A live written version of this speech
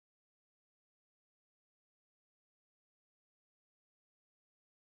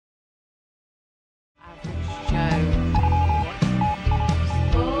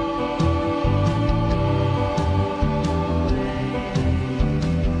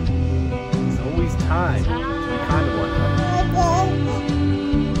time. Kind of one time.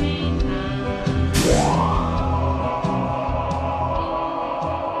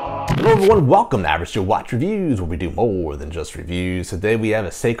 Hello everyone, welcome to Average Joe Watch Reviews, where we do more than just reviews. Today we have a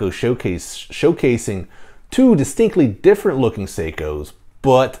Seiko showcase showcasing two distinctly different looking Seikos,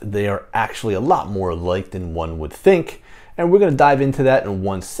 but they are actually a lot more alike than one would think. And we're going to dive into that in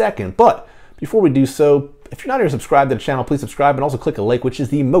 1 second. But before we do so, if you're not already subscribed to the channel, please subscribe and also click a like, which is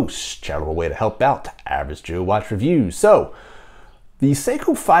the most charitable way to help out Average Joe Watch Reviews. So, the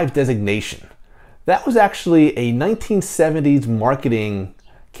Seiko 5 designation, that was actually a 1970s marketing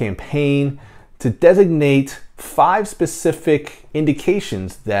campaign to designate 5 specific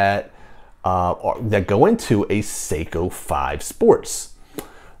indications that go into a Seiko 5 Sports.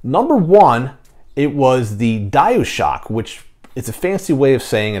 Number 1, it was the dioshock, which is a fancy way of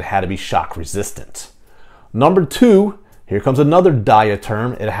saying it had to be shock resistant. Number 2, here comes another dia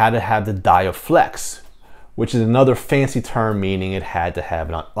term, it had to have the diaflex, which is another fancy term meaning it had to have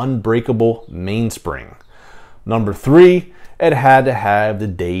an unbreakable mainspring. Number 3, it had to have the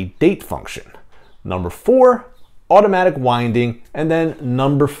day-date function. Number 4, automatic winding, and then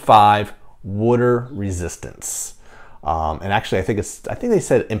number 5, water resistance. And actually, I think they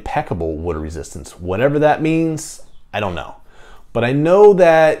said impeccable water resistance. Whatever that means, I don't know. But I know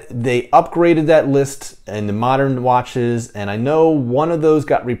that they upgraded that list in the modern watches, and I know one of those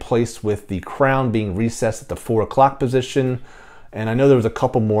got replaced with the crown being recessed at the 4 o'clock position, and I know there was a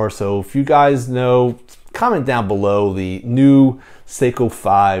couple more. So if you guys know, comment down below the new Seiko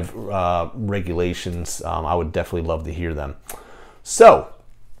 5 regulations. I would definitely love to hear them. So,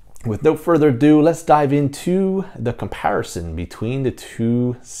 with no further ado, let's dive into the comparison between the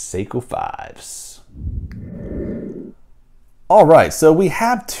two Seiko 5s. All right, so we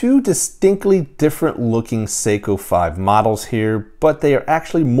have two distinctly different looking Seiko 5 models here, but they are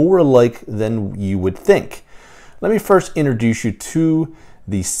actually more alike than you would think. Let me first introduce you to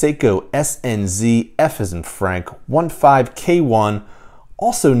the Seiko SNZF17J1,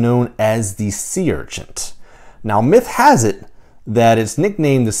 also known as the Sea Urchin. Now, myth has it that it's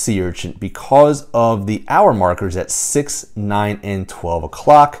nicknamed the Sea Urchin because of the hour markers at 6, 9, and 12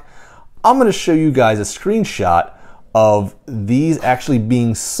 o'clock. I'm going to show you guys a screenshot of these actually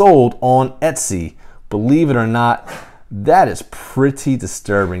being sold on Etsy. Believe it or not, that is pretty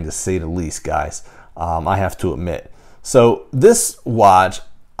disturbing to say the least, guys. I have to admit. So this watch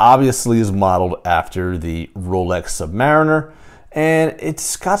obviously is modeled after the Rolex Submariner, and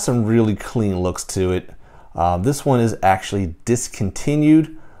it's got some really clean looks to it. This one is actually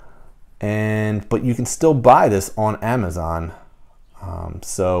discontinued, but you can still buy this on Amazon.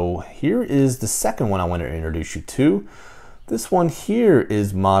 So here is the second one I want to introduce you to. This one here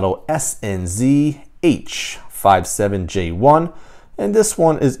is model SNZH57J1, and this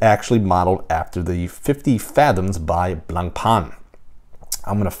one is actually modeled after the 50 Fathoms by Blancpain.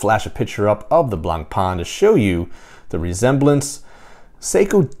 I'm going to flash a picture up of the Blancpain to show you the resemblance.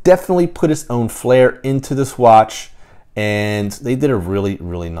 Seiko definitely put its own flair into this watch, and they did a really,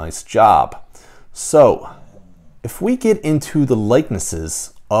 really nice job. So, if we get into the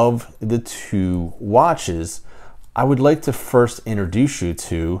likenesses of the two watches, I would like to first introduce you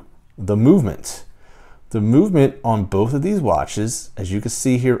to the movement. The movement on both of these watches, as you can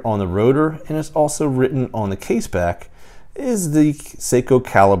see here on the rotor, and it's also written on the case back, is the Seiko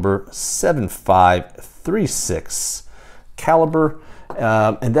caliber 7536 caliber,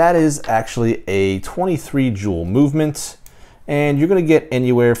 and that is actually a 23 joule movement. And you're going to get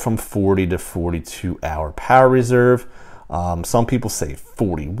anywhere from 40 to 42 hour power reserve. Some people say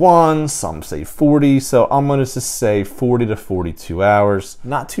 41, some say 40, so I'm going to just say 40 to 42 hours.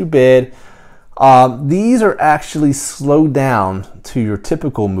 Not too bad. These are actually slowed down to your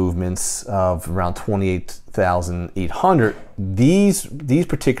typical movements of around 28,800. These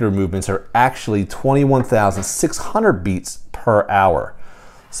particular movements are actually 21,600 beats per hour.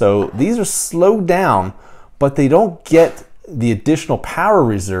 So these are slowed down, but they don't get the additional power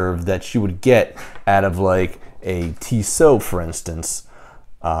reserve that you would get out of like a Tissot, for instance.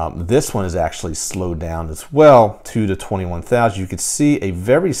 This one is actually slowed down as well to the 21,000. You could see a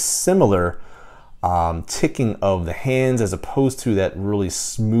very similar ticking of the hands as opposed to that really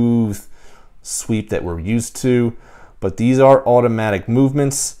smooth sweep that we're used to. But these are automatic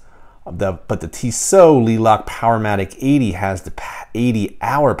movements. But the Tissot Lelock Powermatic 80 has the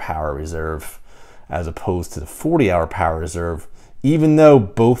 80-hour power reserve as opposed to the 40-hour power reserve, even though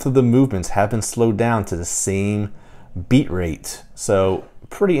both of the movements have been slowed down to the same beat rate. So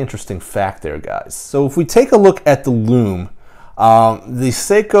pretty interesting fact there, guys. So if we take a look at the loom, the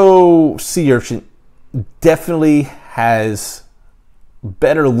Seiko Sea Urchin definitely has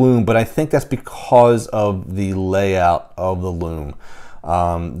better loom, but I think that's because of the layout of the loom.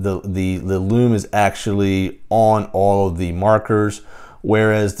 The loom is actually on all of the markers,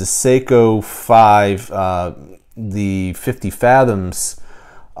 whereas the Seiko 5, the 50 fathoms,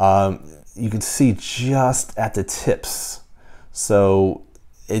 you can see just at the tips. So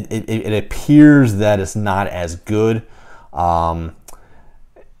it appears that it's not as good.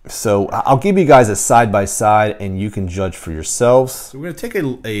 So I'll give you guys a side-by-side and you can judge for yourselves. So we're going to take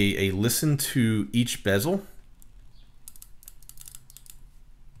a listen to each bezel.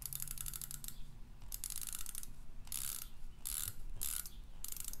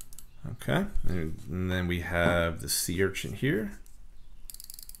 Okay, and then we have the sea urchin here.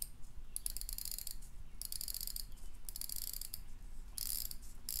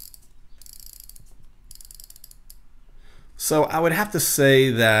 So I would have to say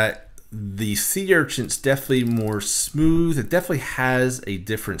that the sea urchin's definitely more smooth. It definitely has a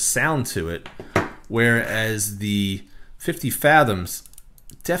different sound to it, whereas the 50 fathoms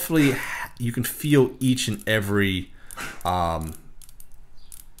definitely, you can feel each and every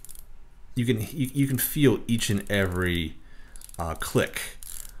you can feel each and every click.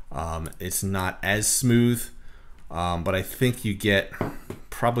 It's not as smooth, but I think you get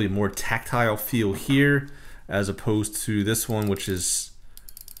probably a more tactile feel here as opposed to this one, which is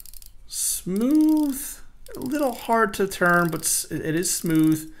smooth, a little hard to turn, but it is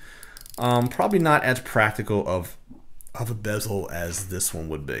smooth. Probably not as practical of a bezel as this one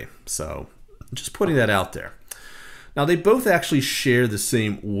would be. So just putting that out there. Now they both actually share the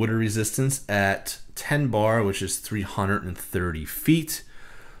same water resistance at 10 bar, which is 330 feet.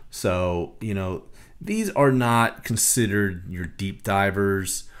 So, you know, these are not considered your deep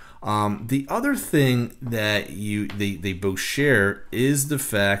divers. The other thing that they both share is the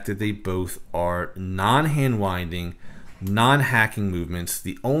fact that they both are non-hand winding, non-hacking movements.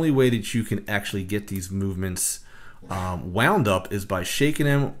 The only way that you can actually get these movements wound up is by shaking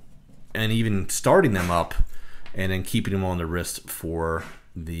them and even starting them up and then keeping them on the wrist for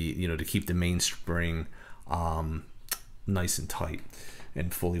the, you know, to keep the mainspring nice and tight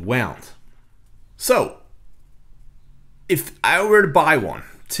and fully wound. So if I were to buy one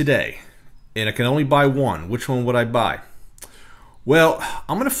today and I can only buy one, which one would I buy? Well,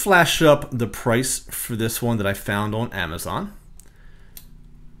 I'm gonna flash up the price for this one that I found on Amazon.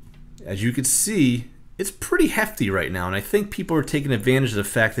 As you can see, it's pretty hefty right now, and I think people are taking advantage of the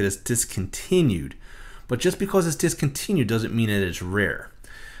fact that it's discontinued. But just because it's discontinued doesn't mean that it's rare.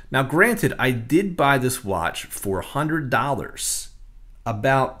 Now granted, I did buy this watch for $100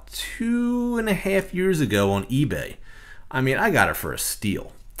 about 2.5 years ago on eBay. I mean, I got it for a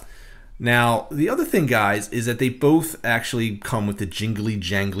steal. Now, the other thing, guys, is that they both actually come with the jingly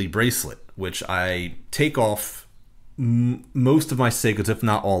jangly bracelet, which I take off most of my Seikos, if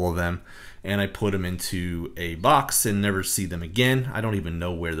not all of them, and I put them into a box and never see them again. I don't even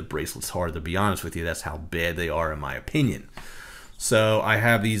know where the bracelets are, to be honest with you. That's how bad they are in my opinion. So I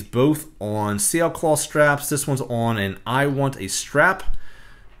have these both on sailcloth straps. This one's on an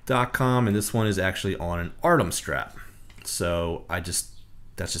iwantastrap.com, and this one is actually on an Artem strap. So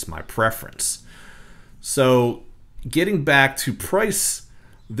that's just my preference. So getting back to price,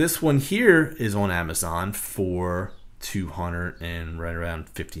 this one here is on Amazon for $200 and right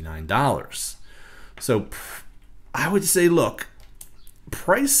around $59. So I would say, look,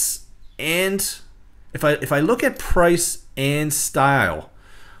 price, and if I look at price and style,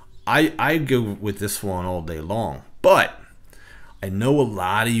 I go with this one all day long. But I know a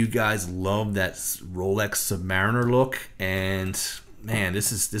lot of you guys love that Rolex Submariner look, and man,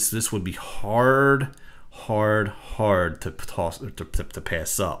 this would be hard to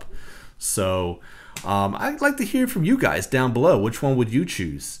pass up. So I'd like to hear from you guys down below. Which one would you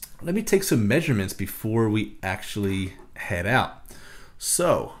choose? Let me take some measurements before we actually head out.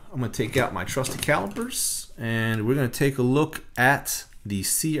 So I'm going to take out my trusty calipers and we're going to take a look at the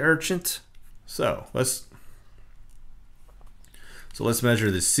sea urchin. So let's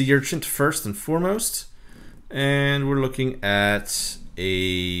measure the sea urchin first and foremost, and we're looking at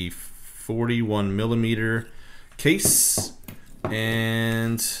a 41 millimeter case,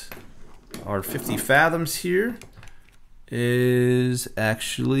 and our 50 fathoms here is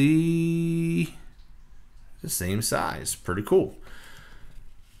actually the same size. Pretty cool.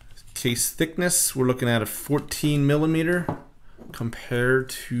 Case thickness, we're looking at a 14 millimeter compared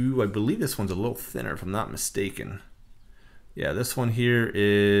to, I believe this one's a little thinner if I'm not mistaken. Yeah, this one here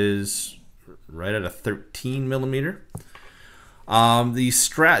is right at a 13 millimeter.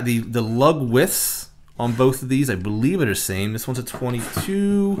 The lug widths on both of these, I believe, are the same. This one's a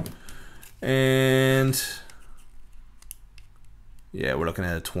 22, and Yeah, we're looking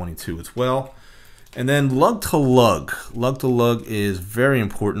at a 22 as well. And then lug to lug. Lug to lug is very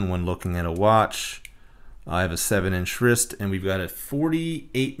important when looking at a watch. I have a 7-inch wrist, and we've got a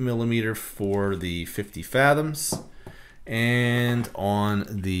 48mm for the 50 fathoms. And on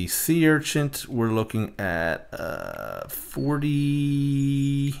the Sea Urchin, we're looking at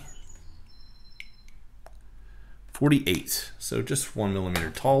 48, so just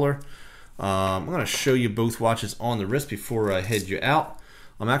 1mm taller. I'm going to show you both watches on the wrist before I head you out.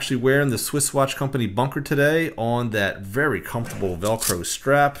 I'm actually wearing the Swiss Watch Company Bunker today on that very comfortable Velcro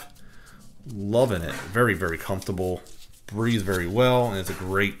strap. Loving it. Very, very comfortable. Breathes very well, and it's a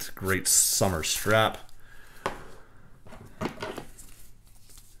great, great summer strap.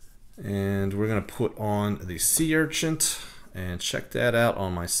 And we're going to put on the Sea Urchin and check that out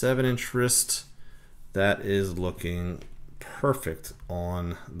on my 7-inch wrist. That is looking perfect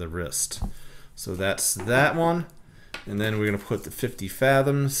on the wrist. So that's that one. And then we're going to put the 50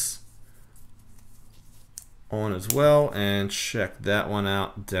 fathoms on as well and check that one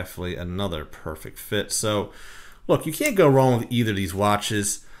out. Definitely another perfect fit. So look, you can't go wrong with either of these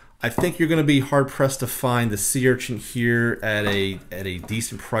watches. I think you're going to be hard pressed to find the Sea Urchin here at a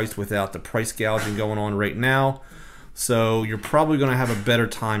decent price without the price gouging going on right now. So you're probably going to have a better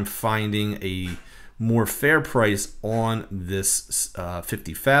time finding a more fair price on this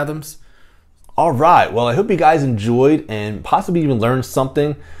 50 fathoms. All right, well, I hope you guys enjoyed and possibly even learned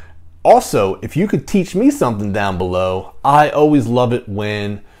something. Also, if you could teach me something down below, I always love it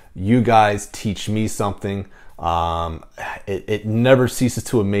when you guys teach me something. It never ceases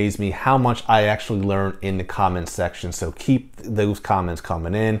to amaze me how much I actually learn in the comments section. So keep those comments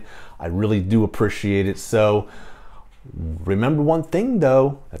coming in. I really do appreciate it. So remember one thing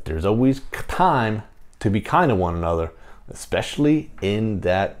though, that there's always time to be kind to one another, especially in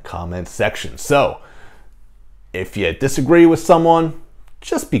that comment section. So if you disagree with someone,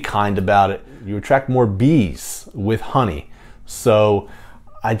 just be kind about it. You attract more bees with honey. So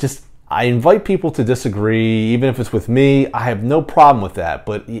I invite people to disagree, even if it's with me. I have no problem with that,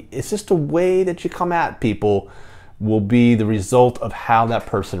 but it's just the way that you come at people will be the result of how that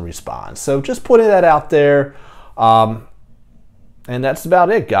person responds. So just putting that out there. And that's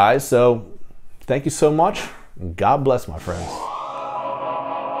about it, guys. So thank you so much. God bless, my friends.